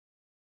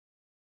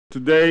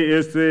Today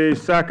is the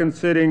second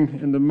sitting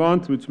in the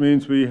month, which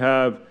means we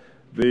have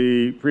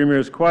the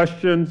Premier's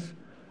questions.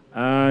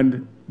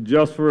 And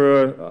just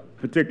for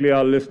particularly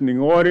our listening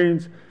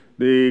audience,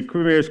 the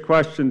Premier's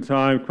question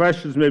time,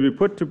 questions may be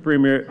put to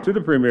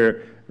the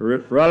Premier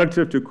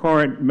relative to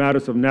current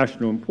matters of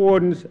national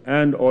importance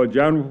and or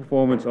general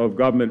performance of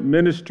government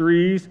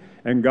ministries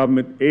and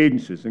government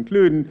agencies,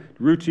 including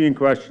routine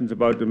questions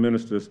about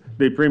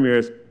the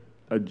Premier's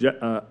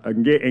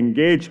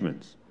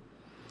engagements.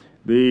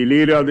 The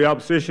Leader of the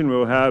Opposition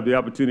will have the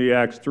opportunity to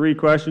ask 3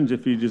 questions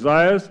if he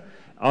desires.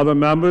 Other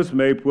members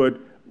may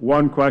put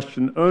 1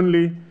 question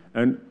only,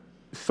 and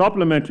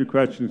supplementary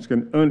questions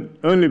can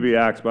only be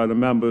asked by the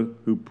member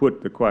who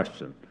put the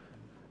question.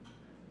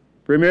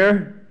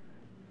 Premier,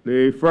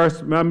 the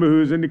first member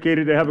who's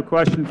indicated to have a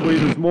question for you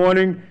this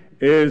morning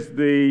is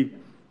the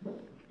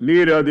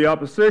Leader of the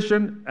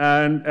Opposition,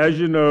 and as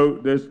you know,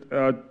 there's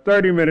a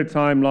 30-minute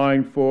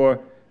timeline for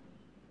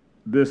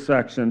this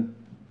section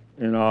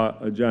in our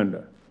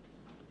agenda.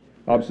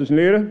 Opposition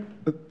Leader.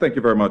 Thank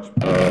you very much,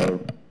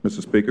 Mr.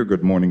 Speaker.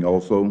 Good morning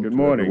also. Good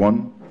morning.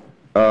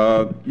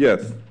 Everyone.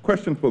 Yes,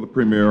 question for the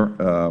Premier.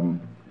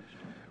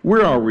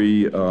 Where are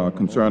we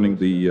concerning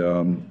the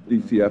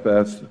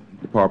DCFS,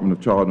 Department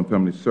of Child and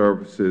Family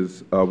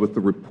Services, with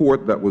the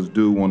report that was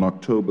due on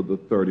October the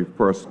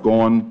 31st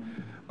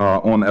gone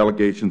on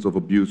allegations of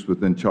abuse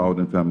within Child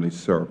and Family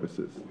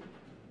Services?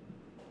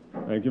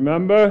 Thank you,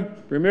 Member.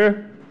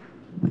 Premier.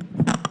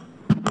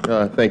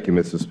 Thank you,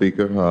 Mr.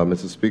 Speaker.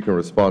 Mr. Speaker, in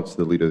response to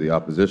the Leader of the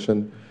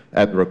Opposition,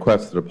 at the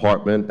request of the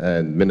Department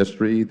and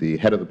Ministry, the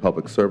head of the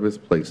Public Service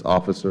placed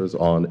officers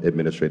on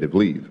administrative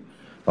leave.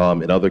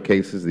 In other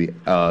cases,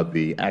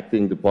 the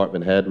acting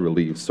department head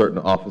relieves certain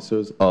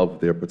officers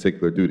of their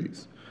particular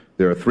duties.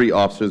 There are 3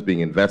 officers being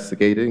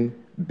investigated,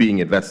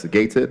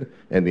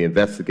 and the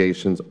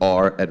investigations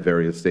are at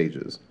various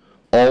stages.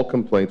 All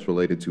complaints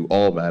related to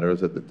all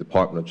matters at the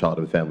Department of Child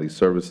and Family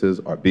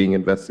Services are being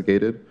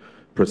investigated.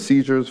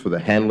 Procedures for the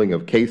handling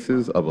of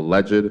cases of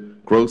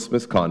alleged gross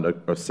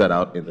misconduct are set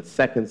out in the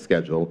 2nd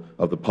schedule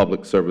of the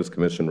Public Service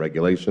Commission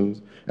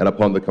regulations, and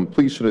upon the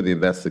completion of the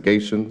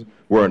investigations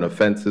wherein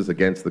offenses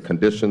against the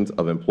conditions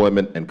of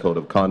employment and code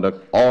of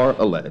conduct are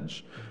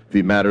alleged,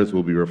 the matters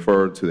will be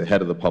referred to the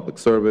head of the Public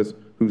Service,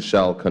 who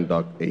shall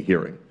conduct a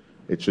hearing.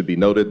 It should be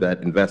noted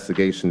that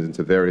investigations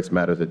into various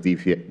matters at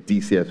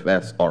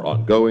DCFS are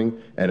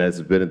ongoing, and as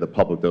has been in the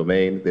public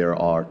domain, there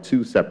are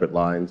 2 separate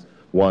lines,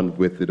 one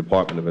with the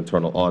Department of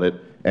Internal Audit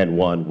and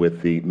one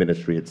with the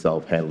Ministry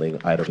itself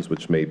handling items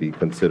which may be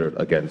considered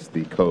against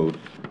the code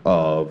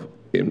of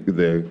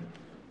the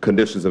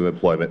conditions of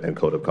employment and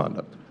code of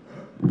conduct.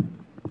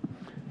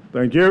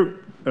 Thank you.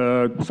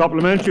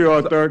 Supplementary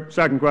or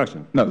second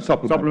question? No,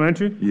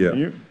 supplementary. Supplementary?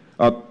 Yeah.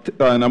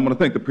 And I'm going to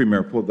thank the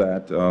Premier for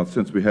that,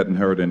 since we hadn't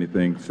heard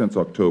anything since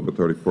October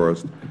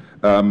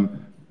 31st.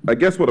 I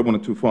guess what I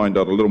wanted to find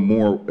out a little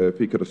more, if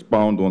he could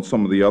expound on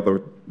some of the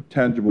other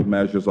tangible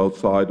measures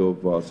outside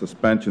of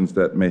suspensions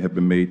that may have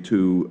been made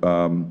to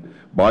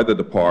by the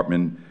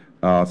Department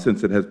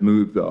since it has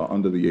moved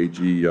under the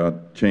AG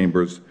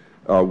chambers,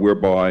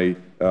 whereby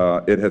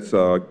it has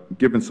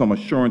given some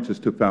assurances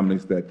to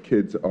families that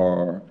kids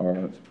are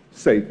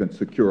safe and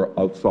secure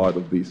outside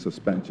of these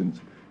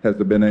suspensions. Has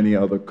there been any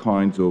other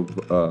kinds of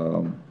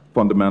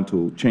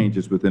fundamental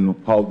changes within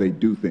how they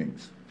do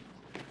things?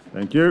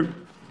 Thank you.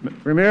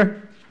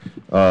 Premier?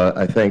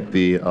 I thank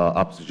the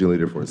Opposition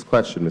Leader for his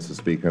question, Mr.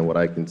 Speaker, and what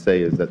I can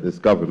say is that this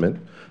government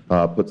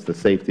puts the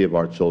safety of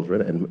our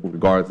children and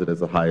regards it as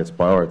the highest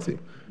priority.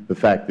 The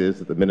fact is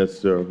that the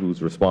minister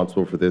who's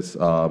responsible for this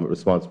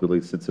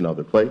responsibility sits in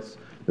another place.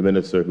 The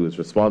minister who is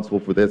responsible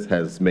for this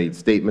has made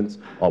statements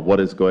on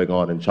what is going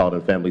on in Child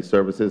and Family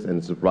Services and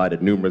has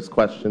provided numerous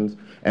questions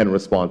and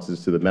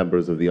responses to the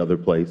members of the other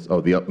place,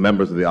 or the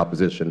members of the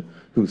opposition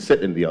who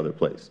sit in the other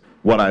place.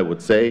 What I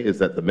would say is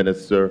that the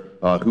minister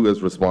who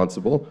is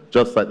responsible,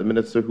 just like the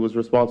minister who was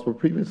responsible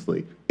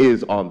previously,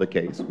 is on the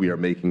case. We are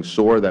making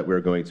sure that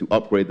we're going to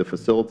upgrade the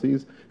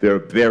facilities. There are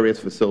various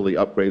facility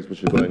upgrades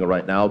which are going on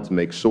right now to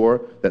make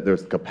sure that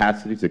there's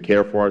capacity to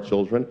care for our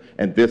children,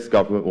 and this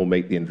government will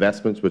make the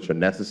investments which are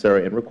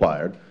necessary and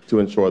required to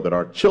ensure that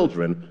our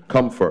children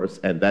come first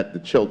and that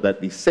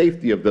the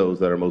safety of those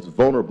that are most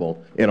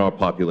vulnerable in our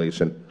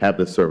population have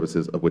the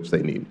services of which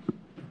they need.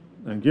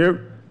 Thank you.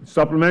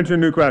 Supplementary,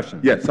 new question?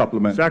 Yes,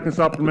 supplementary. Second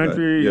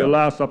supplementary, Yeah. your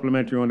last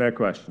supplementary on that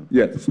question.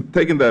 Yes,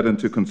 taking that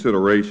into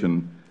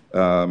consideration,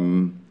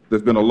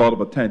 there's been a lot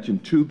of attention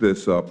to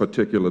this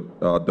particular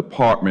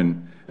department,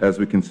 as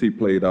we can see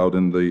played out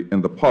in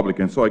the public.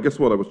 And so I guess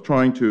what I was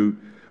trying to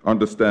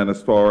understand,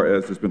 as far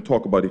as there's been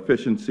talk about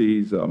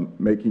efficiencies,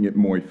 making it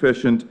more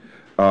efficient,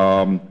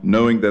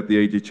 knowing that the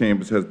AG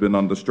Chambers has been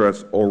under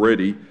stress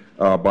already,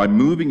 by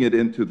moving it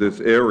into this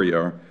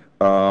area,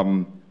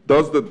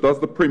 does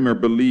the Premier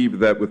believe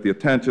that with the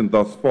attention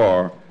thus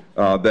far,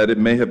 that it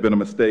may have been a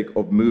mistake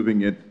of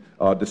moving it,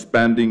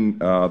 disbanding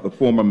the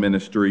former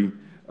ministry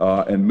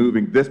and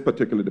moving this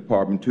particular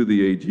department to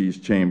the AG's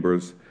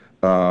chambers,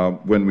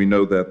 when we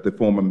know that the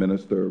former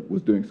minister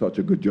was doing such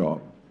a good job?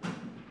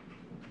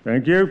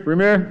 Thank you.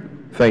 Premier?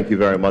 Thank you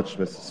very much,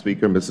 Mr.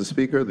 Speaker. Mr.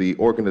 Speaker, the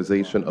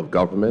organization of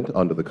government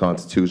under the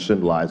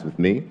Constitution lies with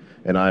me,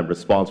 and I am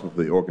responsible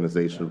for the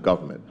organization of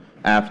government.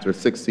 After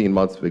 16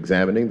 months of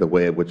examining the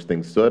way in which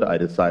things stood, I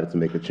decided to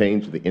make a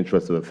change in the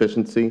interest of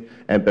efficiency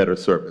and better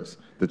service.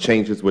 The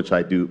changes which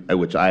I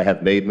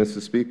have made, Mr.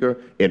 Speaker,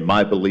 in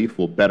my belief,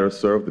 will better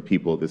serve the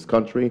people of this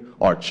country,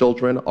 our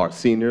children, our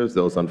seniors,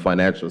 those on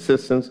financial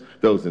assistance,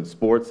 those in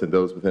sports, and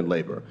those within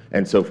labor.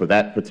 And so for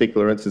that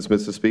particular instance,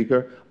 Mr.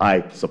 Speaker,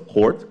 I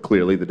support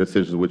clearly the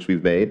decisions which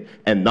we've made,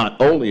 and not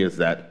only is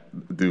that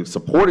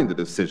supporting the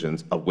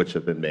decisions of which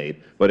have been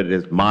made, but it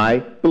is my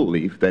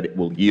belief that it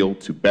will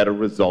yield to better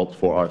results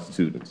for our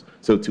students.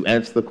 So to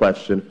answer the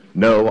question,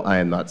 no, I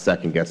am not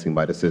second-guessing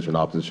my decision,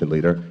 Opposition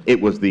Leader.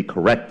 It was the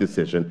correct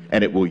decision,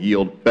 and it will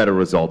yield better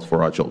results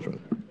for our children.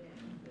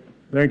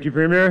 Thank you,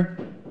 Premier.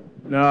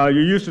 Now, you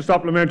used the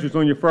supplementaries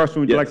on your first one.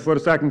 Would you like to put a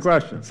second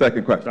question?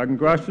 Second question. Second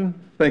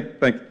question?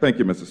 Thank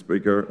you, Mr.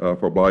 Speaker,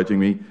 for obliging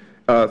me.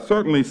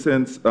 Certainly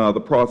since the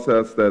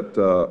process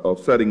of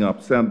setting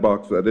up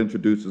Sandbox that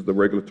introduces the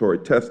regulatory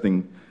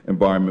testing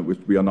environment, which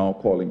we are now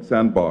calling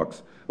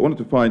Sandbox, I wanted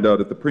to find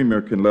out if the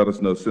Premier can let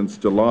us know, since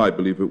July, I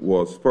believe it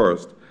was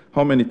 1st,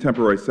 how many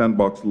temporary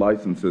Sandbox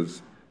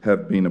licenses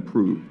have been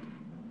approved?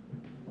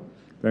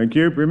 Thank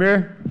you.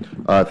 Premier?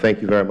 Thank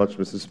you very much,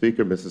 Mr.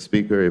 Speaker. Mr.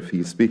 Speaker, if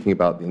he's speaking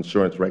about the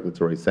insurance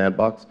regulatory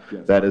sandbox,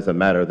 yes, that is a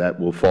matter that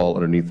will fall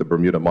underneath the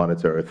Bermuda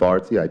Monetary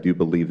Authority. I do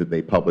believe that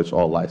they publish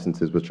all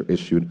licenses which are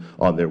issued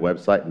on their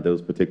website, and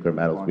those particular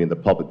matters will be in the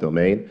public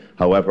domain.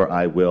 However,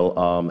 I will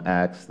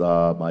ask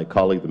my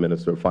colleague, the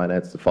Minister of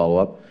Finance, to follow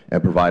up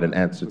and provide an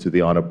answer to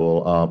the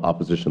Honorable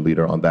Opposition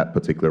Leader on that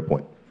particular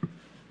point.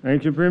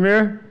 Thank you,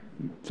 Premier.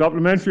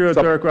 Supplementary or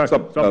third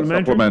question?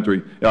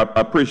 Supplementary. Yeah,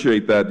 I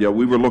appreciate that. Yeah,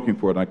 we were looking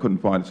for it, and I couldn't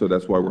find it, so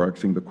that's why we're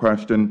asking the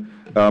question.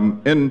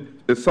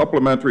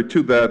 Supplementary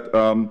to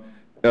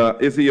that,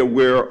 is he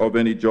aware of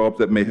any jobs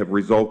that may have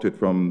resulted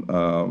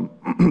from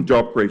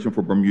job creation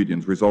for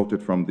Bermudians,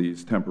 resulted from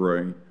these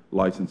temporary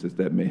licenses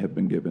that may have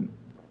been given?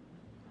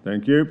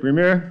 Thank you.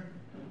 Premier?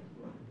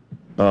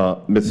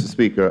 Mr.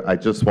 Speaker, I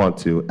just want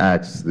to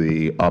ask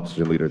the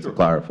Opposition Leader to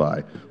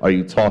clarify. Are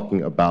you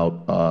talking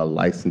about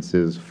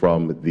licenses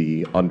from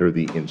under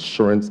the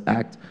Insurance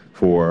Act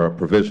for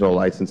provisional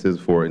licenses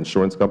for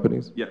insurance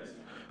companies? Yes.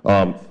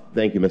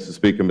 Thank you, Mr.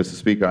 Speaker. Mr.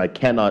 Speaker, I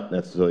cannot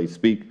necessarily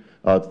speak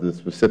to the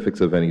specifics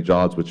of any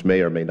jobs which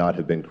may or may not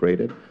have been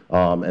created.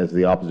 As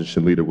the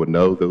Opposition Leader would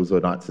know, those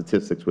are not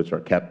statistics which are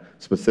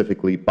kept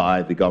specifically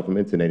by the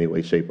government in any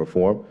way, shape, or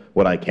form.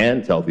 What I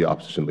can tell the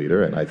Opposition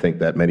Leader, and I think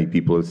that many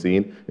people have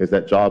seen, is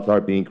that jobs are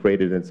being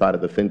created inside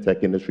of the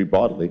fintech industry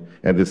broadly,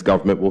 and this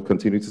government will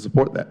continue to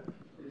support that.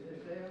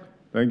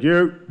 Thank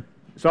you.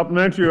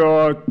 Supplementary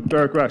or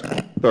third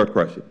question? Third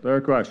question.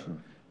 Third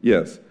question.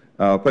 Yes.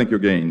 Thank you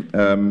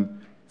again.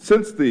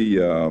 Since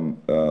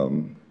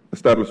the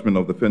establishment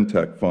of the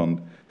FinTech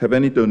Fund, have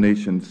any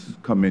donations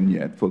come in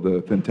yet for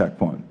the FinTech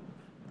Fund?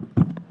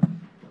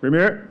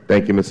 Premier?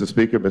 Thank you, Mr.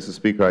 Speaker. Mr.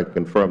 Speaker, I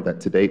confirm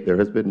that to date there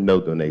has been no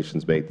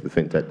donations made to the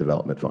FinTech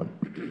Development Fund.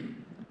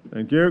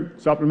 Thank you.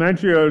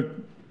 Supplementary or?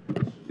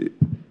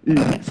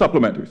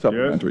 Supplementary.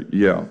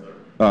 Yes.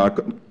 Yeah.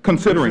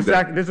 Considering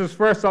that. This is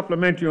first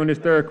supplementary on this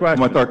third question.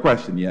 My third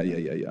question. Yeah.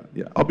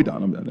 I'll be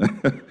done. I'm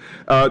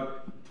done.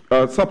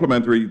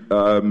 Supplementary,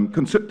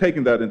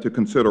 taking that into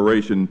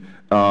consideration,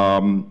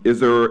 is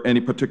there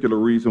any particular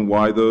reason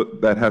why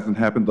that hasn't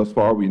happened thus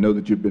far? We know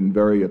that you've been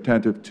very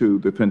attentive to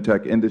the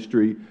fintech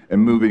industry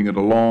and moving it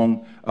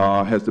along.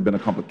 Has there been a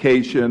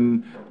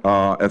complication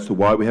as to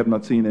why we have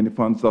not seen any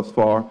funds thus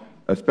far,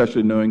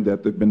 especially knowing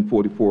that there have been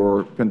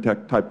 44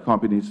 fintech-type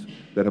companies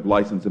that have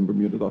licensed in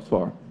Bermuda thus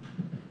far?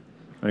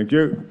 Thank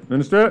you.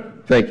 Minister?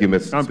 Thank you,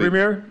 Mr. Speaker.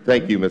 Premier?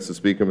 Thank you, Mr.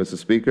 Speaker. Mr.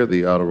 Speaker,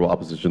 the Honorable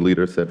Opposition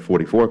Leader said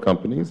 44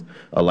 companies.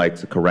 I'd like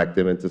to correct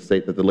him and to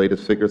state that the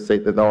latest figures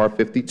state that there are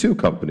 52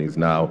 companies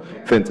now,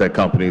 fintech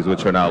companies,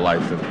 which are now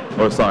licensed,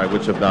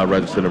 which have now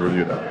registered in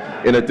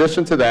Bermuda. In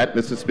addition to that,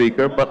 Mr.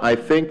 Speaker, but I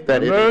think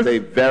that it is a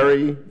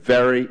very,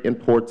 very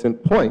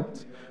important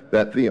point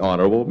that the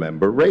honorable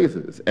member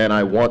raises. And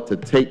I want to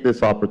take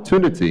this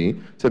opportunity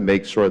to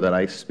make sure that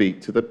I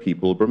speak to the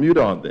people of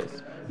Bermuda on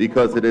this,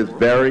 because it is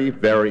very,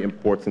 very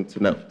important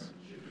to note.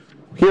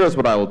 Here's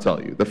what I will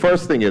tell you. The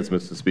first thing is,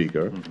 Mr.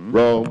 Speaker,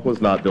 Rome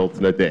was not built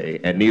in a day,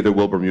 and neither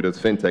will Bermuda's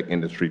fintech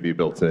industry be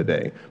built in a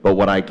day. But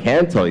what I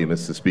can tell you,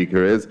 Mr.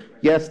 Speaker, is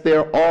yes,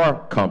 there are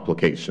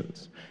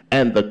complications.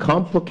 And the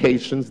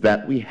complications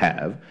that we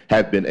have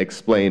been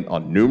explained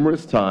on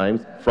numerous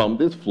times from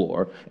this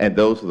floor, and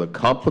those are the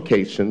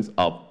complications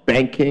of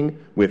banking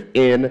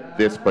within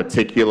this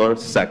particular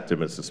sector,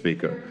 Mr.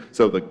 Speaker.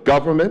 So the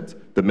government,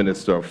 the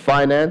Minister of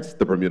Finance,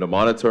 the Bermuda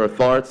Monetary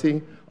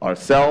Authority,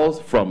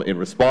 ourselves,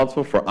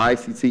 responsible for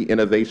ICT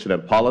innovation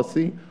and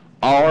policy,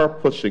 are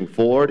pushing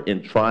forward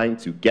in trying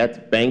to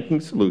get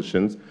banking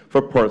solutions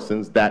for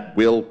persons that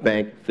will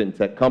bank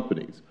fintech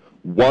companies.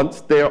 Once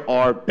there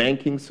are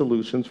banking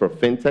solutions for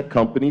fintech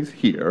companies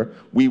here,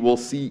 we will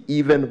see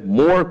even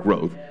more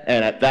growth.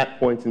 And at that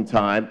point in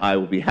time, I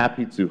will be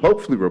happy to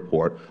hopefully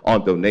report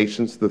on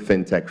donations to the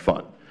fintech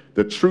fund.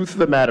 The truth of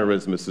the matter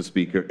is, Mr.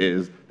 Speaker,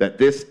 is that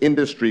this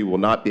industry will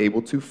not be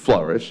able to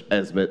flourish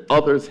as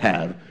others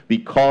have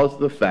because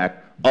of the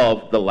fact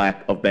of the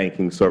lack of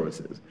banking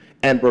services.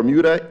 And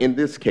Bermuda, in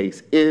this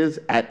case, is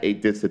at a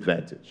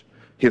disadvantage.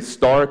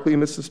 Historically,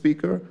 Mr.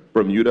 Speaker,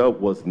 Bermuda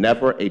was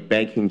never a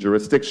banking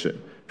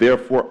jurisdiction.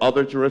 Therefore,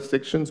 other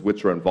jurisdictions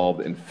which are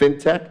involved in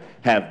fintech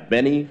have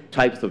many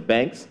types of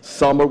banks.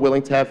 Some are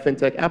willing to have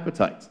fintech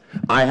appetites.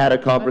 I had a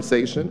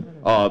conversation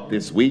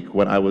this week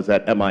when I was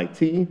at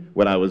MIT,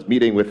 when I was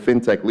meeting with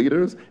fintech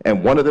leaders,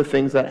 and one of the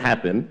things that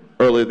happened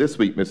earlier this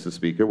week, Mr.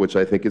 Speaker, which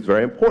I think is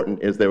very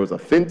important, is there was a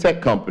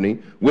fintech company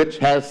which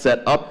has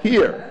set up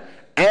here.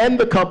 And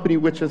the company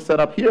which is set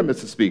up here,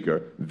 Mr.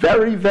 Speaker,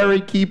 very,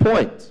 very key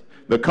point.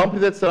 The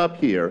company that's set up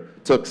here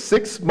took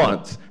 6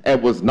 months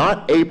and was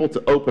not able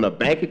to open a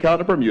bank account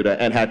in Bermuda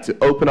and had to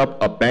open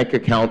up a bank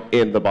account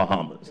in the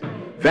Bahamas.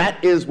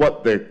 That is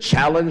what the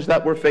challenge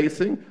that we're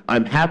facing.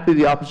 I'm happy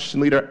the opposition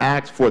leader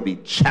asked for the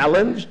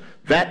challenge.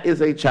 That is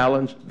a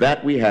challenge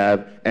that we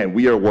have, and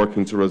we are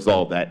working to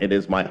resolve that. It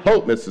is my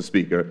hope, Mr.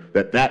 Speaker,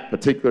 that that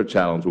particular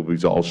challenge will be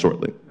resolved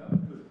shortly.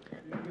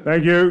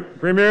 Thank you,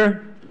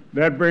 Premier.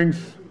 That brings.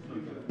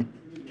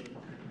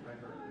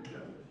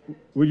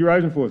 What are you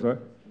rising for, sir?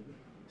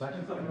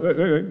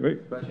 Wait.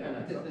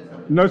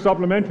 No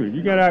supplementary.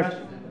 You can't ask.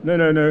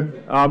 No.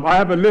 I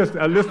have a list.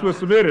 A list was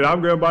submitted.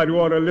 I'm going by the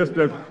order list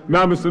that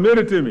members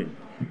submitted to me.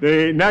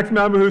 The next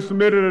member who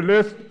submitted a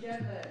list,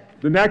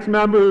 the next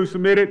member who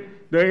submitted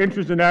their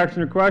interest in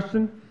asking a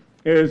question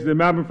is the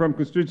member from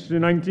constituency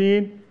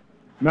 19.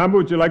 Member,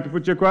 would you like to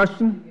put your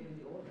question?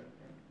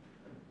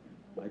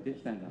 I did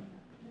stand up.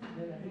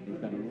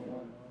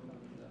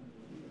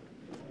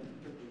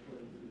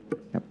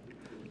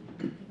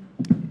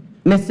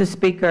 Mr.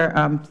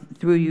 Speaker,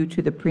 through you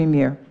to the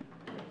Premier.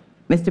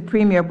 Mr.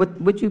 Premier,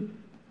 would you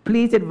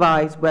please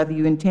advise whether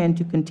you intend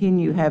to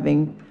continue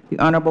having the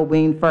Honorable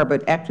Wayne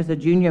Furbert act as a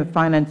junior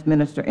finance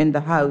minister in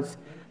the House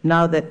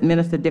now that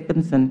Minister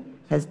Dickinson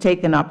has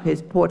taken up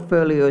his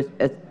portfolio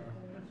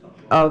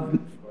of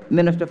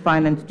Minister of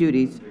Finance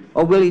duties,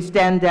 or will he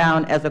stand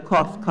down as a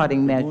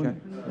cost-cutting measure?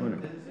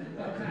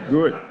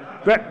 Good.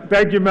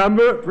 Thank you,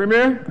 Member.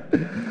 Premier?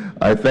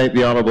 I thank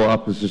the Honorable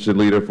Opposition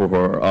Leader for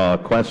her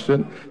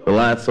question. The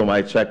last time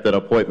I checked that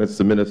appointments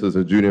to ministers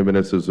and junior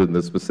ministers were in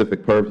the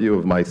specific purview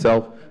of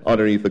myself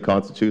underneath the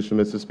Constitution,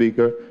 Mr.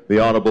 Speaker. The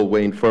Honorable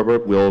Wayne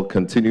Furbert will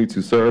continue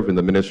to serve in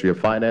the Ministry of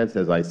Finance,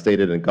 as I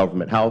stated in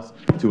Government House,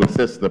 to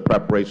assist in the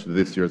preparation of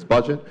this year's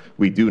budget.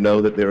 We do know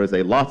that there is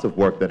a lot of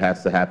work that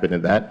has to happen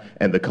in that,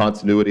 and the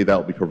continuity that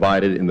will be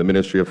provided in the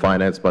Ministry of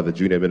Finance by the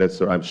junior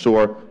minister, I'm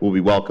sure, will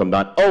be welcomed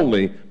not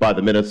only by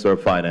the Minister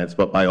of Finance,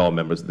 but by all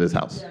members of this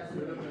House.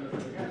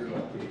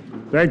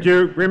 Thank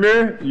you,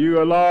 Premier.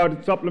 You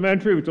allowed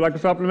supplementary. Would you like a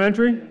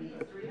supplementary?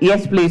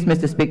 Yes, please,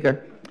 Mr.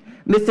 Speaker.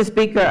 Mr.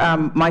 Speaker,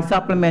 my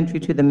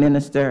supplementary to the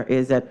minister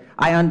is that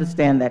I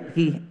understand that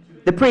the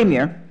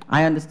Premier,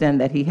 I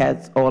understand that he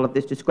has all of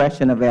this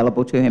discretion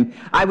available to him.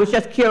 I was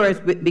just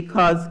curious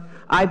because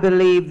I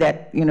believe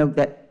that,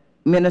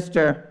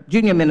 that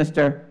Junior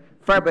Minister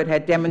Furbert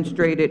had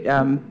demonstrated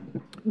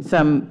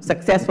some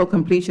successful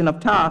completion of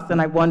tasks, and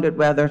I wondered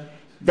whether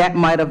that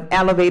might have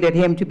elevated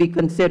him to be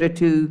considered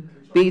to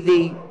be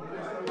the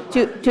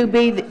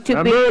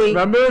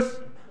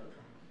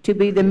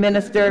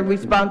minister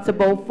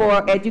responsible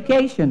for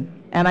education.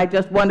 And I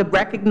just wonder,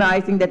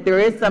 recognizing that there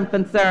is some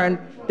concern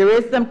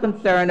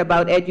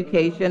about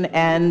education,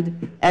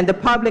 and the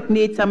public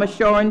needs some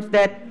assurance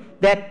that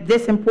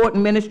this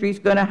important ministry is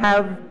going to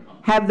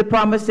have the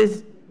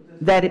promises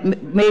that it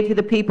made to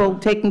the people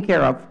taken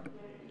care of.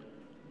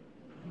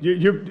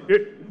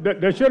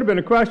 There should have been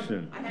a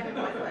question. I have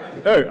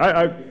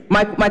a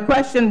question. My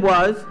question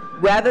was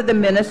whether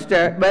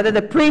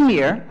the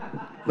Premier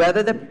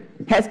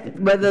has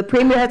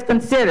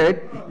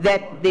considered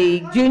that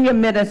the junior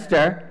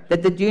minister,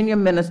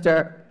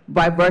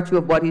 by virtue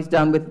of what he's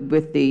done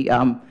with the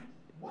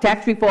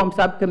tax reform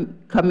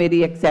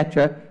subcommittee,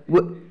 etc.,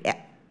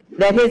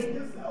 that his,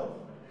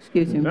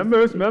 excuse me,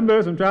 members,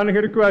 I'm trying to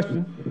hear the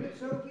question.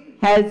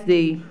 Has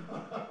the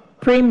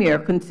Premier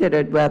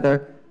considered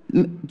whether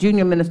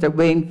Junior Minister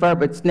Wayne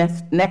Furbert's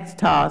next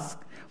task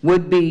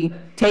would be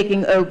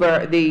taking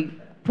over the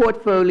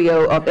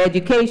portfolio of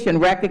education,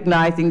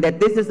 recognizing that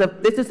this is a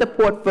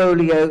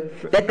portfolio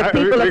that the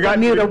people of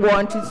Bermuda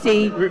want to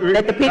see,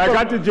 that the people... I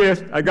got the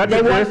gist.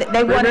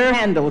 They want it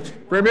handled.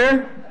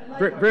 Premier,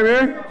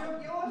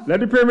 let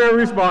the Premier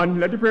respond.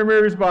 Let the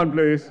Premier respond,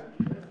 please.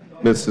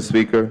 Mr.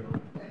 Speaker.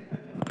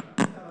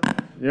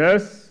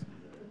 Yes.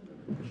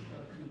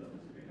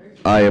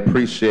 I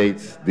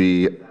appreciate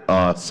the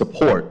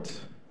support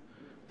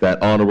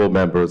that honorable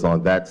members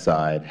on that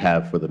side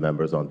have for the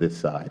members on this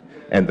side,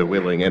 and the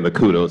willing and the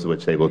kudos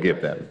which they will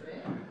give them.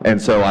 And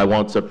so I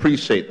want to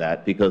appreciate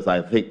that because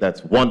I think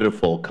that's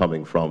wonderful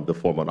coming from the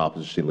former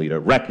opposition leader,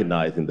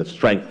 recognizing the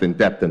strength and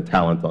depth and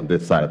talent on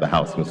this side of the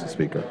House, Mr.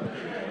 Speaker.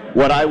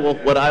 What I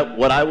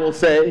will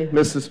say,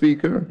 Mr.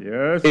 Speaker,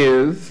 Yes.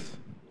 is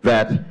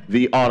that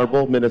the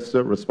Honorable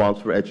Minister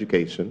responsible for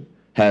Education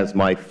has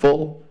my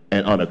full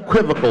and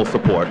unequivocal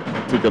support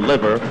to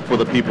deliver for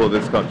the people of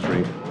this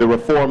country the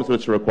reforms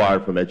which are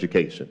required from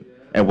education.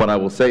 And what I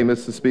will say,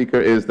 Mr. Speaker,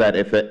 is that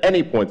if at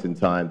any point in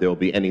time there will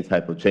be any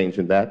type of change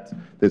in that,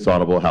 this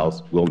Honorable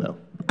House will know.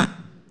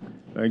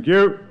 Thank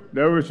you.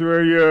 Those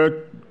were your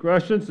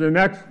questions. The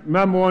next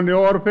member on the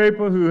order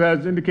paper who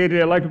has indicated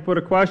they'd like to put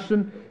a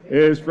question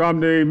is from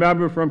the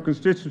member from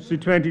constituency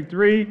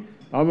 23.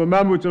 Honourable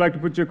member, would you like to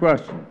put your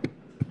question?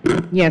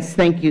 Yes,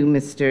 thank you,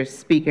 Mr.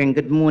 Speaker, and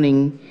good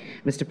morning,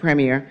 Mr.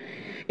 Premier.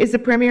 Is the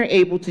Premier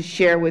able to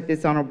share with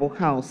this Honorable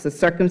House the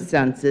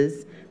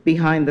circumstances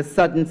behind the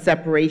sudden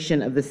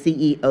separation of the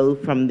CEO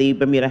from the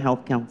Bermuda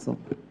Health Council?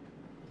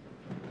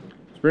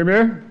 Mr.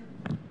 Premier?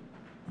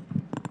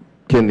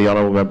 Can the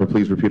Honorable Member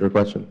please repeat her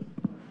question?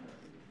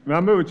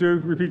 Member, would you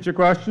repeat your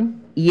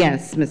question?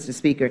 Yes, Mr.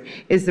 Speaker.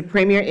 Is the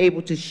Premier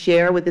able to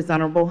share with this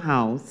Honorable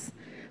House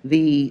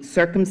the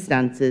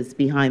circumstances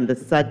behind the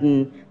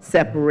sudden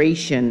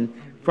separation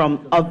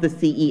of the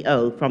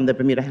CEO from the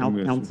Bermuda Health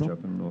Council?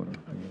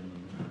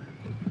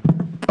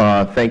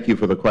 Thank you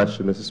for the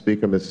question, Mr.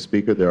 Speaker. Mr.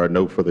 Speaker, there are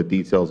no further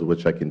details of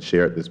which I can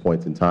share at this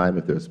point in time.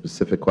 If there's a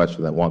specific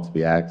question that wants to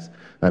be asked,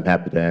 I'm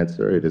happy to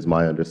answer. It is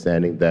my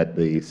understanding that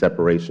the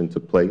separation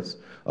took place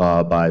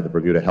by the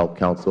Bermuda Health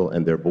Council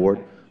and their board,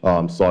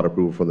 sought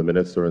approval from the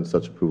minister, and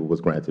such approval was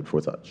granted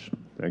for such.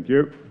 Thank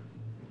you.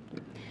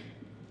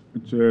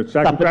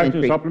 Second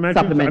question, supplementary?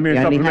 Supplementary.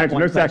 I only have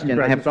one no second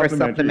question. I have first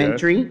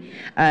supplementary,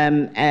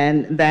 yes.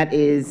 And that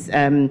is,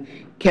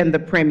 can the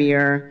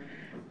Premier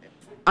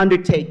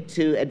undertake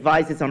to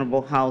advise this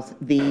Honorable House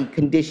the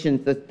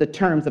conditions, the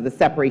terms of the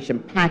separation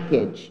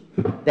package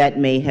that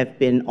may have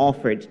been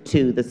offered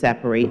to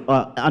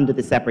the under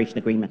the separation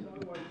agreement?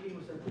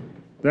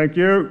 Thank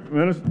you.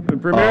 Minister,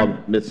 Premier?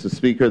 Mr.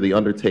 Speaker, the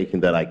undertaking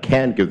that I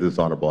can give this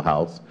Honorable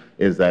House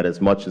is that as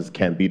much as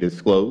can be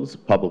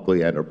disclosed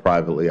publicly and or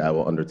privately, I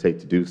will undertake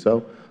to do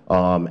so.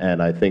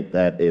 And I think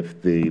that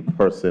if the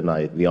person,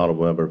 the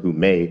Honorable Member who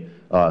may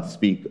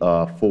speak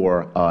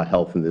for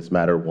health in this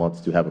matter wants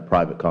to have a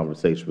private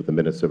conversation with the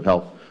Minister of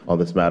Health on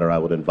this matter, I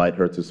would invite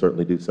her to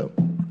certainly do so.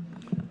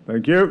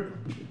 Thank you.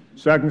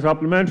 Second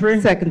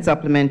supplementary? Second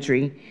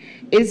supplementary.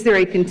 Is there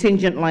a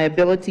contingent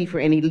liability for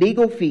any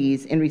legal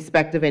fees in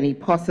respect of any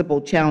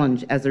possible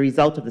challenge as a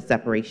result of the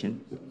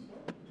separation?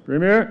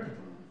 Premier?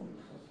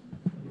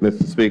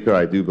 Mr. Speaker,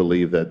 I do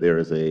believe that there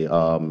is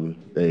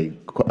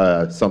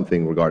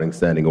something regarding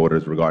standing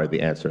orders regarding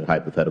the answering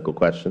hypothetical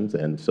questions,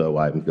 and so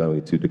I'm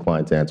going to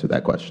decline to answer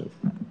that question.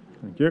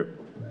 Thank you.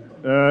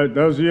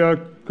 Those are your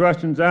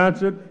questions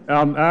answered.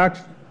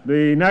 Asked.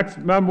 The next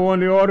member on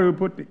the order who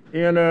put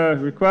in a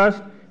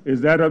request is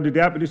that of the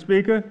Deputy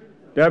Speaker.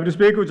 Deputy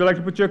Speaker, would you like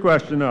to put your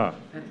question up?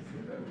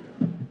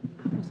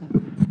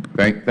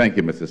 Thank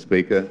you, Mr.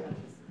 Speaker.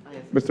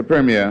 Mr.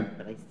 Premier,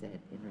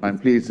 I'm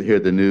pleased to hear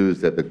the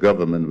news that the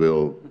government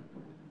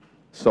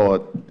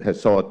has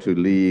sought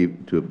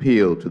to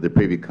appeal to the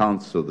Privy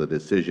Council the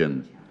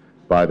decision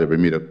by the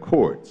Bermuda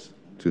courts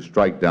to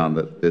strike down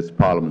this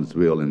Parliament's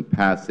will in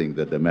passing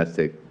the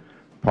Domestic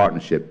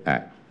Partnership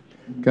Act.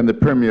 Can the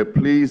Premier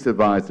please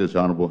advise this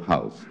Honorable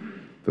House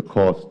the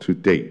cost to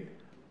date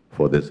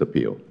for this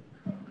appeal?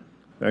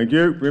 Thank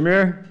you.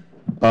 Premier?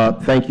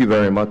 Thank you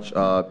very much,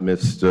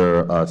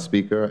 Mr.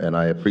 Speaker, and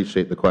I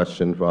appreciate the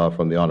question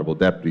from the Honorable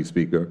Deputy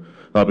Speaker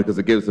because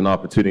it gives an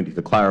opportunity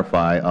to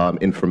clarify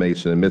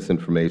information and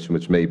misinformation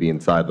which may be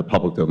inside the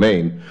public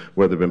domain,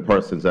 where there have been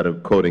persons that are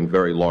quoting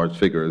very large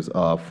figures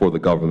for the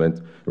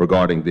government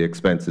regarding the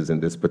expenses in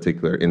this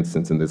particular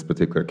instance, in this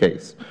particular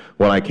case.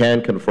 What I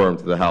can confirm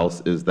to the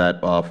House is that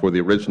for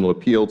the original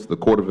appeal to the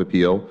Court of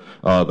Appeal,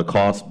 the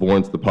cost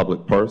borne to the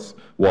public purse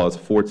was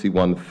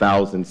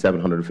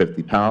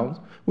 £41,750,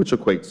 which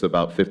equates to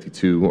about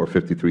 $52,000 or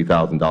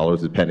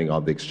 $53,000, depending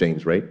on the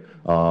exchange rate,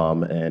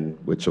 and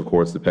which, of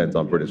course, depends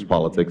on British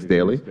politics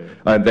daily.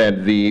 And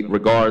then the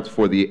regards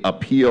for the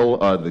appeal,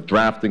 the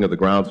drafting of the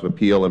grounds of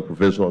appeal and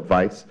provisional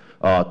advice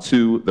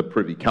to the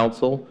Privy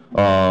Council,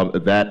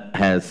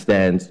 that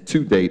stands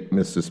to date,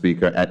 Mr.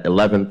 Speaker, at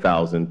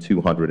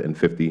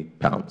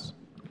 £11,250.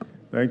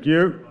 Thank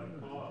you.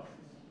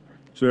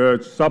 So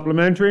it's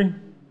supplementary?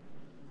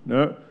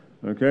 No?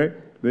 Okay.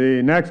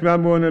 The next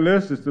member on the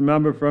list is the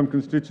member from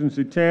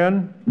constituency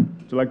 10.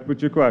 Would you like to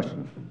put your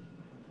question?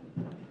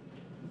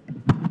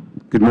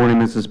 Good morning,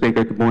 Mr.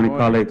 Speaker. Good morning,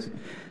 colleagues.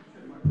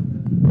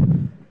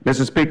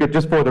 Mr. Speaker,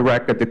 just for the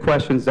record, the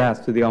questions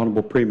asked to the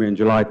Honorable Premier in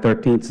July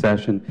 13th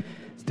session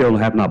still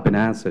have not been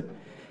answered.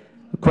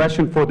 The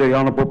question for the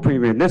Honorable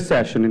Premier in this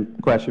session in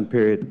question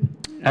period,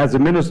 as the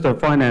Minister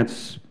of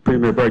Finance,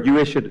 Premier Burt, you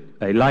issued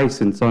a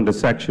license under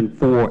Section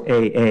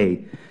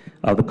 4AA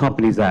of the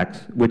Companies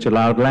Act, which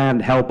allowed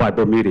land held by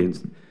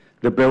Bermudians,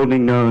 the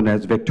building known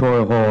as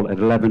Victoria Hall at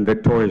 11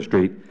 Victoria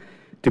Street,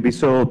 to be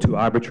sold to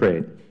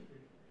arbitrate.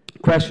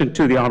 Question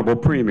to the Honorable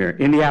Premier.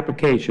 In the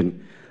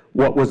application,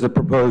 what was the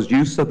proposed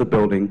use of the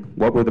building?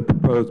 What were the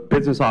proposed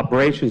business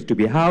operations to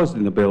be housed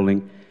in the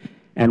building?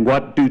 And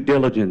what due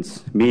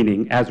diligence,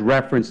 meaning as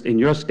referenced in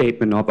your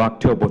statement of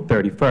October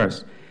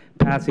 31st,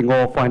 passing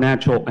all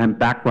financial and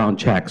background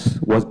checks,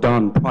 was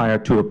done prior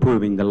to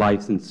approving the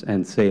license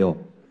and sale?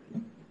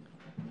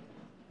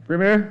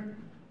 Premier?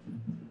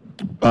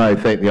 I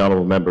thank the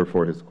honourable member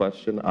for his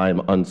question. I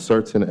am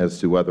uncertain as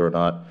to whether or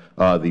not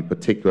the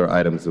particular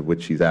items of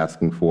which he's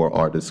asking for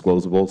are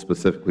disclosable,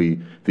 specifically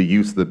the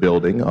use of the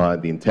building,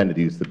 the intended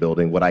use of the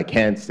building. What I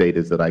can state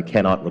is that I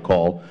cannot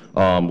recall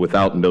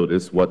without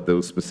notice what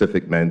those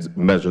specific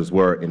measures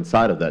were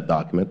inside of that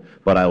document,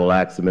 but I will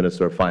ask the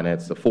Minister of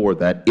Finance to forward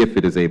that if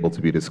it is able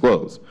to be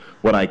disclosed.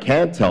 What I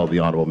can tell the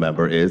honourable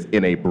member is,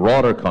 in a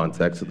broader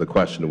context of the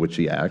question which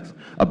he asked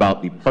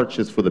about the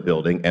purchase for the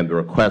building and the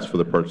request for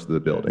the purchase of the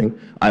building,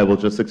 I will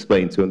just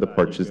explain to him the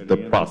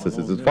process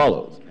is as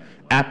follows.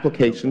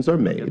 Applications are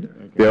made.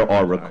 There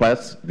are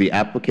requests. The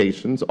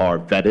applications are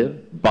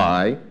vetted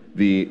by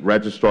the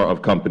Registrar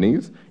of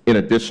Companies. In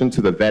addition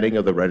to the vetting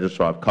of the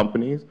Registrar of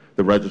Companies,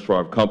 the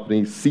Registrar of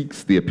Companies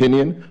seeks the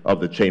opinion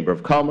of the Chamber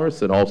of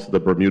Commerce and also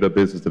the Bermuda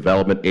Business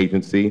Development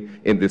Agency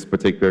in this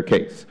particular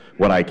case.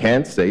 What I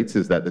can state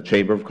is that the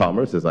Chamber of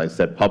Commerce, as I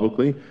said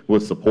publicly,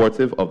 was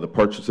supportive of the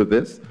purchase of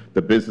this.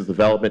 The Business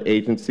Development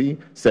Agency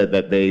said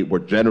that they were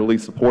generally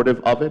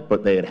supportive of it,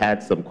 but they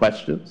had some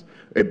questions.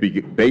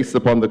 Based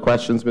upon the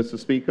questions, Mr.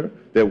 Speaker,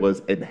 there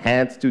was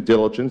enhanced due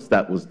diligence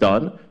that was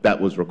done, that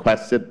was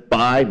requested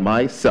by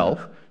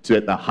myself to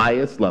at the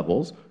highest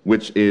levels,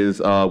 which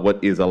is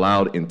what is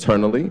allowed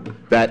internally.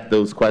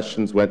 Those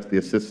questions went to the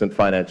Assistant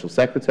Financial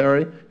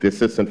Secretary. The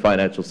Assistant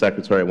Financial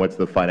Secretary went to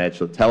the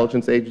Financial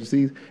Intelligence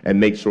Agencies and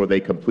made sure they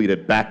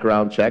completed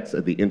background checks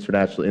at the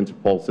International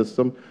Interpol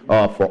system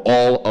for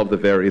all of the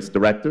various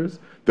directors.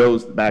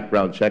 Those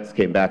background checks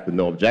came back with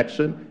no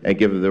objection, and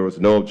given there was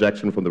no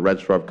objection from the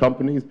Registrar of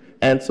Companies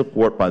and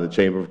support by the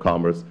Chamber of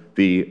Commerce,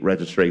 the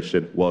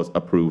registration was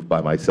approved by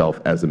myself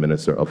as the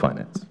Minister of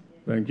Finance.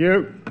 Thank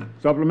you.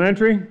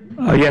 Supplementary?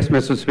 Yes,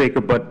 Mr.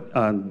 Speaker,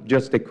 but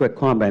just a quick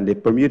comment.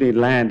 If Bermudian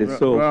land is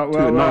sold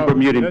to a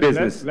non-Bermudian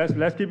business,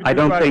 let's keep it to I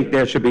don't the think question.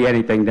 there should be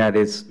anything that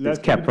is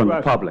kept from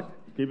the public.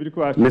 Keep it to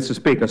question. Mr.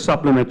 Speaker,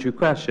 supplementary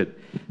question.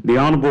 The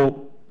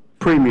Honorable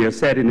Premier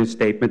said in his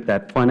statement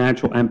that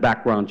financial and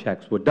background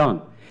checks were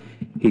done.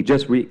 He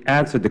just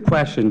answered the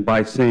question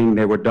by saying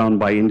they were done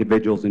by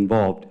individuals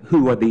involved.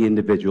 Who are the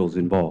individuals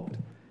involved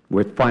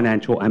with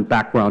financial and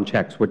background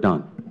checks were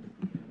done?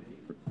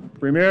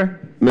 Premier?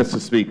 Mr.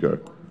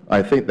 Speaker,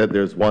 I think that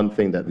there's one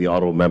thing that the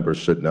honourable members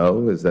should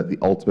know is that the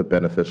ultimate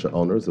beneficial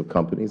owners of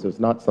companies is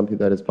not something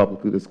that is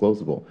publicly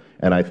disclosable.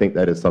 And I think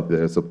that is something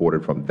that is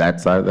supported from that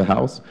side of the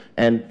House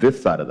and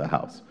this side of the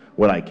House.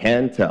 What I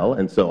can tell,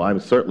 and so I'm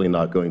certainly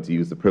not going to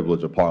use the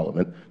privilege of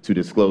Parliament to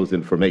disclose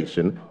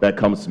information that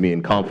comes to me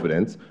in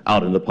confidence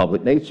out in the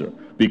public nature,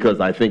 because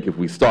I think if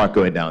we start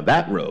going down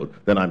that road,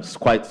 then I'm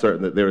quite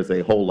certain that there is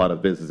a whole lot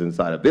of business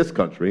inside of this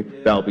country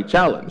that will be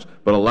challenged.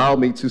 But allow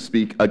me to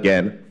speak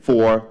again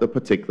for the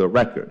particular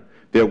record.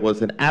 There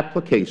was an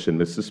application,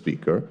 Mr.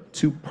 Speaker,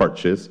 to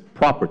purchase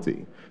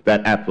property.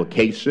 That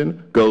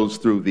application goes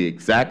through the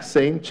exact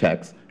same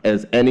checks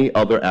as any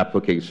other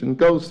application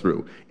goes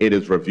through. It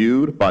is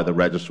reviewed by the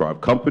Registrar of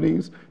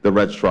Companies. The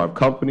Registrar of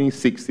Companies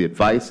seeks the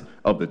advice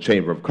of the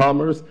Chamber of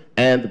Commerce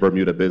and the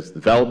Bermuda Business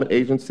Development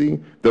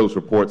Agency. Those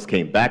reports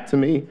came back to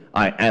me.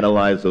 I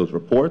analyzed those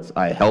reports.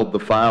 I held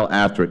the file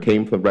after it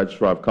came from the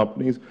Registrar of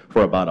Companies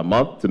for about a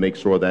month to make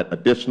sure that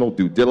additional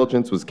due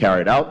diligence was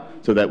carried out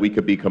so that we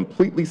could be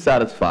completely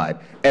satisfied,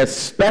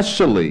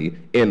 especially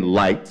in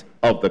light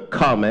of the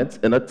comments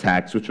and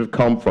attacks which have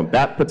come from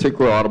that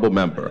particular honourable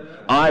member.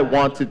 I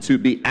wanted to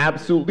be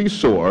absolutely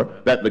sure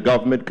that the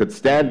government could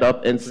stand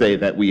up and say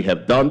that we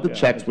have done the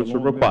checks which are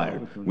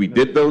required. We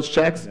did those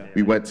checks,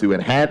 we went to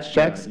enhanced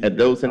checks, and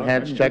those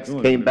enhanced checks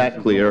came back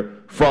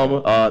clear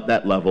from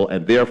that level,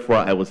 and therefore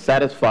I was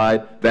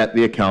satisfied that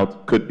the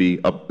account could be,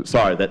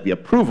 that the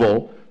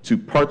approval to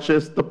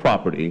purchase the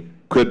property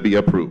could be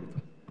approved.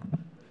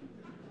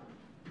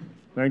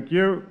 Thank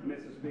you.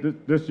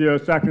 This is your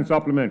second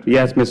supplementary.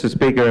 Yes, Mr.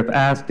 Speaker. If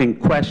asking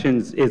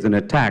questions is an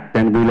attack,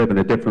 then we live in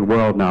a different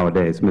world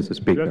nowadays, Mr.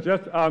 Speaker.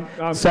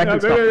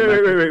 Second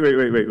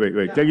supplementary.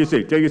 Wait. Take your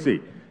seat. Take your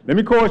seat. Let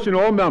me caution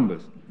all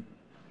members.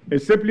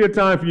 It's simply a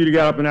time for you to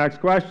get up and ask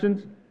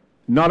questions,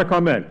 not a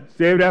comment.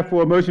 Save that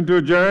for a motion to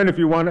adjourn if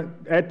you want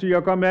to add to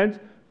your comments.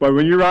 But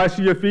when you rise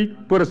to your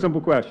feet, put a simple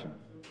question.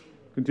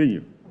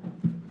 Continue.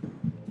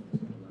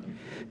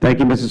 Thank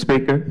you, Mr.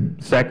 Speaker.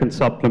 Second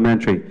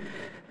supplementary.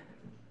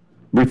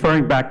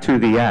 Referring back to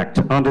the Act,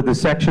 under the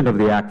section of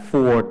the Act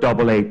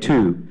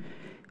 4AA2,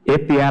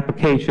 if the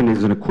application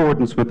is in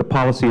accordance with the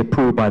policy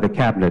approved by the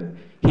Cabinet,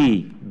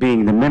 he,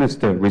 being the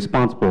minister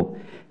responsible,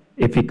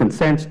 if he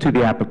consents to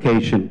the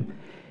application,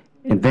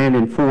 and then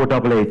in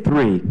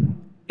 4AA3,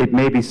 it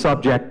may be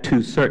subject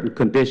to certain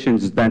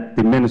conditions that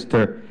the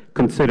minister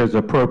considers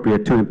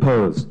appropriate to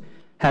impose.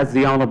 Has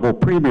the Honorable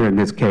Premier in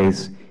this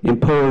case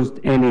imposed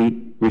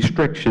any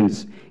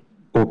restrictions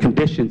or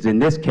conditions in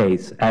this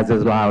case as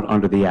is allowed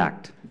under the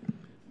Act?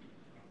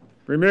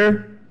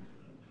 Premier?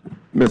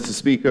 Mr.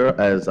 Speaker,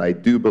 as I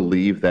do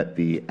believe that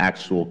the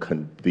actual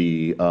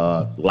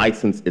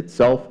license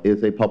itself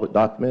is a public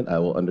document, I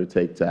will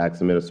undertake to ask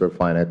the Minister of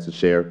Finance to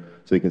share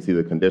so you can see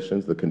the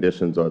conditions. The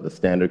conditions are the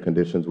standard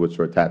conditions which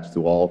are attached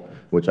to all,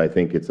 which I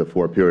think it's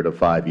for a period of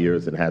 5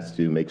 years and has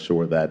to make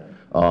sure that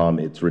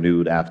it's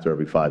renewed after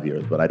every 5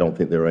 years. But I don't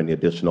think there are any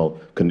additional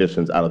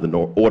conditions out of the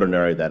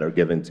ordinary that are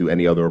given to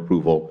any other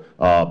approval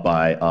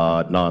by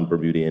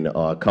non-Bermudian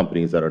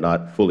companies that are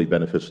not fully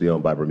beneficially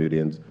owned by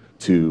Bermudians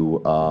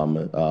to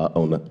own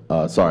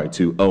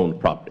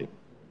property.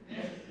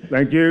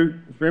 Thank you,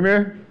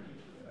 Premier.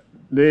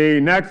 The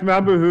next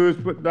member who's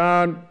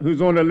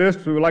on the list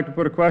who would like to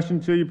put a question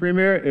to you,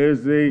 Premier,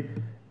 is the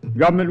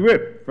Government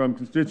Whip from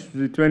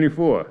constituency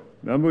 24.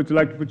 Member, would you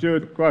like to put your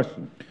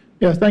question?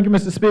 Yes, thank you,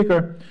 Mr.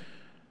 Speaker.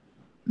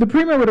 The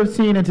Premier would have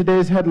seen in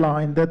today's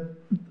headline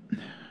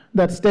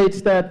that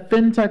states that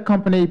fintech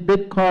company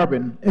Burt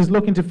JP is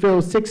looking to fill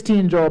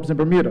 16 jobs in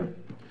Bermuda.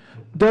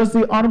 Does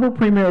the Honorable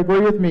Premier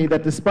agree with me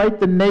that despite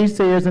the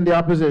naysayers in the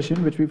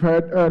opposition, which we've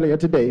heard earlier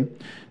today,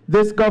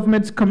 this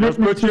government's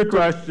commitment Just put your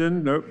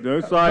question.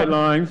 No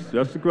sidelines.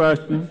 Just a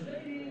question.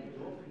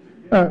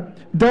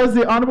 Does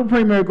the Honorable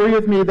Premier agree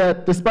with me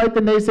that despite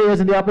the naysayers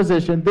in the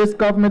opposition, this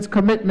government's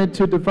commitment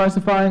to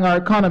diversifying our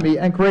economy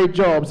and create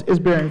jobs is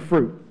bearing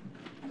fruit?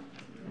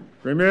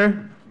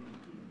 Premier?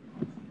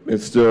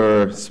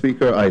 Mr.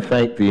 Speaker, I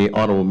thank the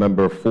honourable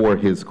member for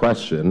his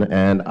question,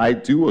 and I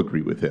do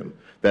agree with him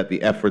that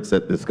the efforts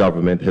that this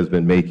government has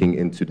been making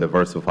into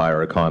diversify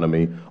our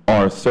economy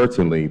are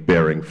certainly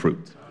bearing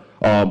fruit.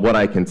 What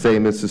I can say,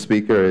 Mr.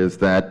 Speaker, is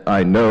that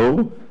I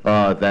know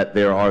that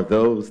there are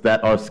those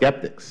that are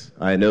skeptics.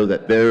 I know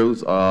that those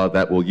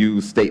that will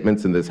use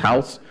statements in this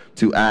House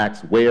to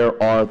ask,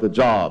 where are the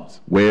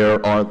jobs?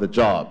 Where are the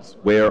jobs?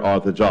 Where are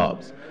the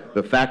jobs?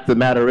 The fact of the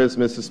matter is,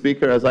 Mr.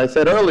 Speaker, as I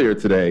said earlier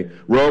today,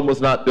 Rome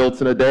was not built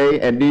in a day,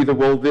 and neither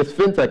will this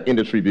fintech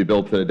industry be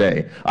built in a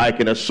day. I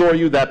can assure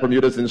you that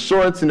Bermuda's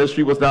insurance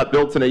industry was not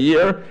built in a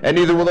year, and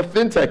neither will the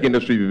fintech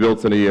industry be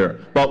built in a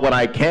year. But what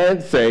I can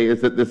say is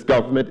that this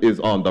government is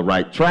on the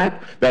right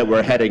track, that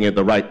we're heading in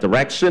the right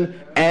direction,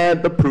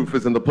 and the proof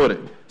is in the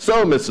pudding.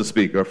 So, Mr.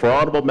 Speaker, for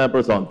honorable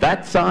members on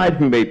that side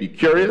who may be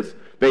curious,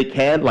 they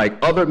can,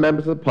 like other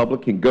members of the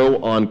public, can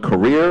go on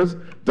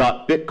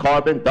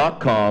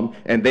careers.bitcarbon.com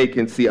and they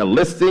can see a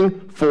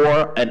listing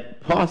for a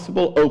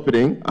possible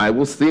opening, I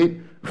will see,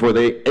 for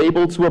they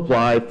able to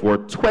apply for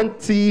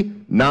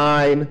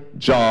 29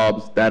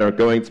 jobs that are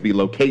going to be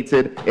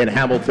located in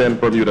Hamilton,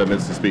 Bermuda,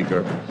 Mr.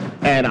 Speaker.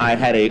 And I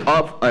had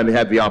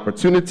the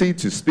opportunity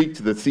to speak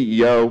to the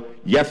CEO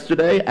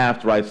yesterday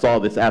after I saw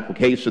this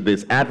application,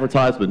 this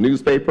advertisement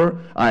newspaper.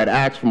 I had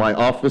asked for my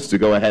office to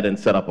go ahead and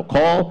set up a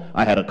call.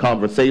 I had a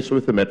conversation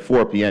with him at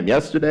 4 p.m.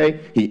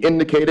 yesterday. He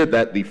indicated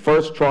that the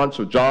first tranche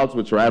of jobs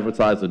which are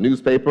advertised in the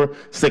newspaper,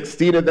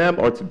 16 of them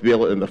are to be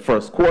built in the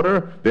first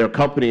quarter. Their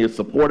company is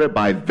supported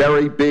by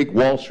very big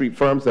Wall Street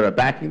firms that are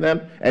backing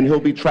them, and he'll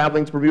be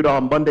traveling to Bermuda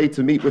on Monday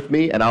to meet with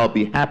me, and I'll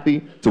be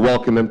happy to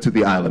welcome him to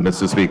the island,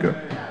 Mr. Speaker.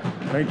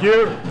 Thank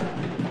you.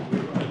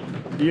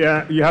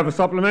 Yeah, you have a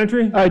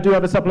supplementary? I do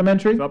have a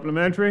supplementary.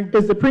 Supplementary?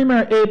 Is the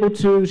Premier able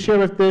to share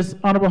with this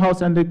Honorable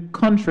House and the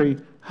country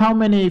how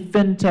many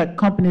fintech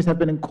companies have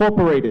been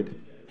incorporated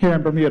here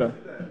in Bermuda?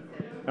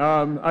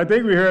 I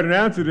think we heard an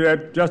answer to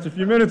that just a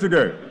few minutes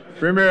ago.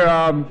 Premier,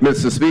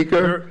 Mr.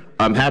 Speaker,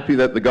 I'm happy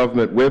that the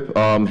government whip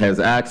has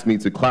asked me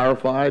to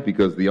clarify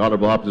because the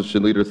honorable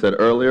opposition leader said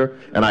earlier,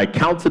 and I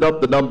counted up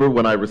the number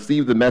when I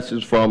received the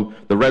message from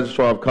the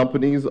registrar of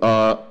companies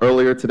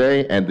earlier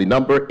today, and the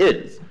number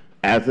is,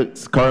 as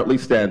it currently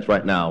stands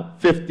right now,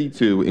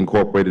 52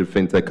 incorporated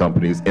fintech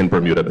companies in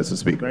Bermuda, Mr.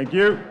 Speaker. Thank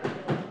you.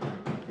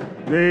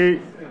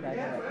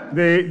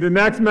 The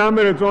next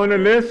member that's on the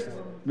list,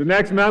 the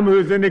next member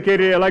who's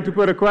indicated I'd like to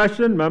put a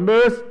question,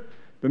 members.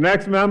 The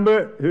next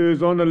member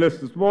who's on the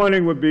list this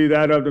morning would be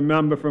that of the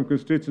member from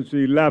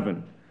constituency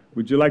 11.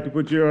 Would you like to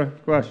put your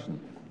question?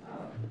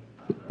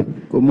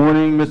 Good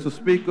morning, Mr.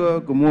 Speaker.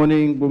 Good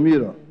morning,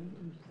 Bermuda.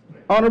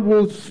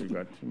 Honorable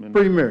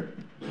Premier,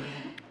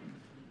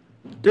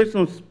 there's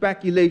some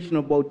speculation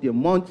about the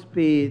amounts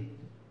paid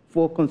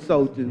for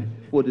consultants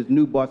for this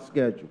new bus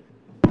schedule.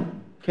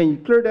 Can you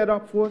clear that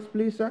up for us,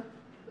 please, sir?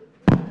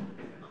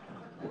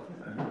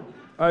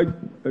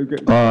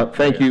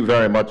 Thank you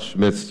very much,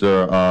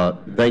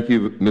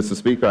 Mr.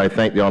 Speaker. I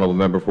thank the honourable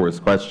member for his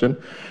question.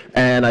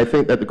 And I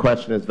think that the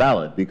question is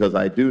valid because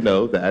I do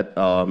know that,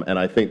 and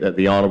I think that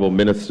the Honourable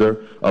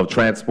Minister of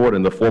Transport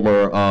and the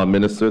former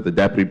Minister, the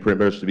Deputy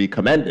Premier, should be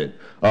commended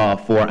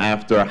for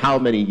after how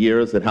many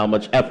years and how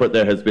much effort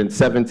there has been,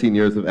 17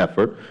 years of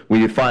effort,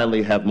 we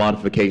finally have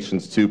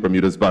modifications to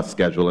Bermuda's bus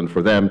schedule, and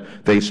for them,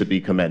 they should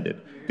be commended.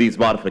 These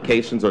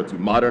modifications are to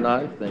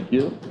modernize, thank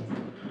you.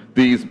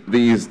 these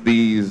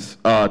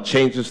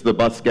changes to the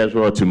bus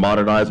schedule or to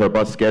modernize our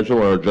bus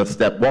schedule are just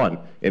step one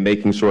in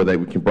making sure that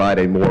we can provide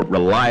a more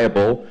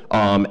reliable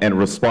and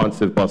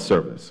responsive bus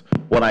service.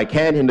 What I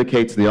can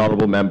indicate to the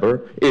honorable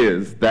member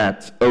is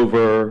that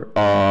over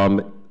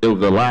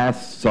the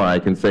last, I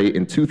can say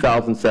in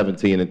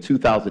 2017 and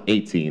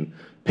 2018,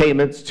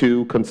 payments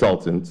to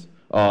consultants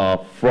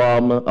for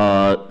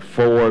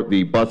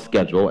the bus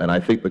schedule, and I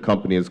think the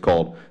company is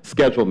called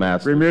Schedule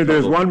Master. Premier,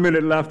 there's 1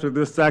 minute left of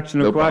this section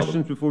of No problem.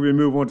 questions before we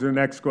move on to the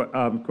next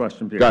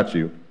question period. Got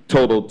you.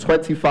 Total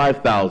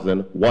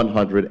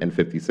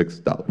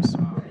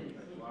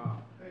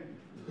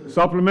 $25,156.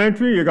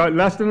 Supplementary, you got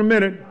less than a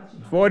minute,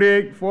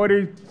 40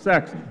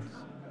 seconds.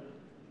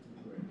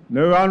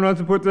 No one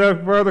wants to put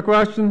the further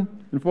question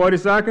in 40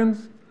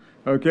 seconds?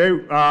 Okay,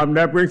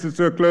 that brings us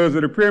to a close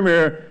of the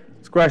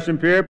Premier's question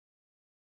period.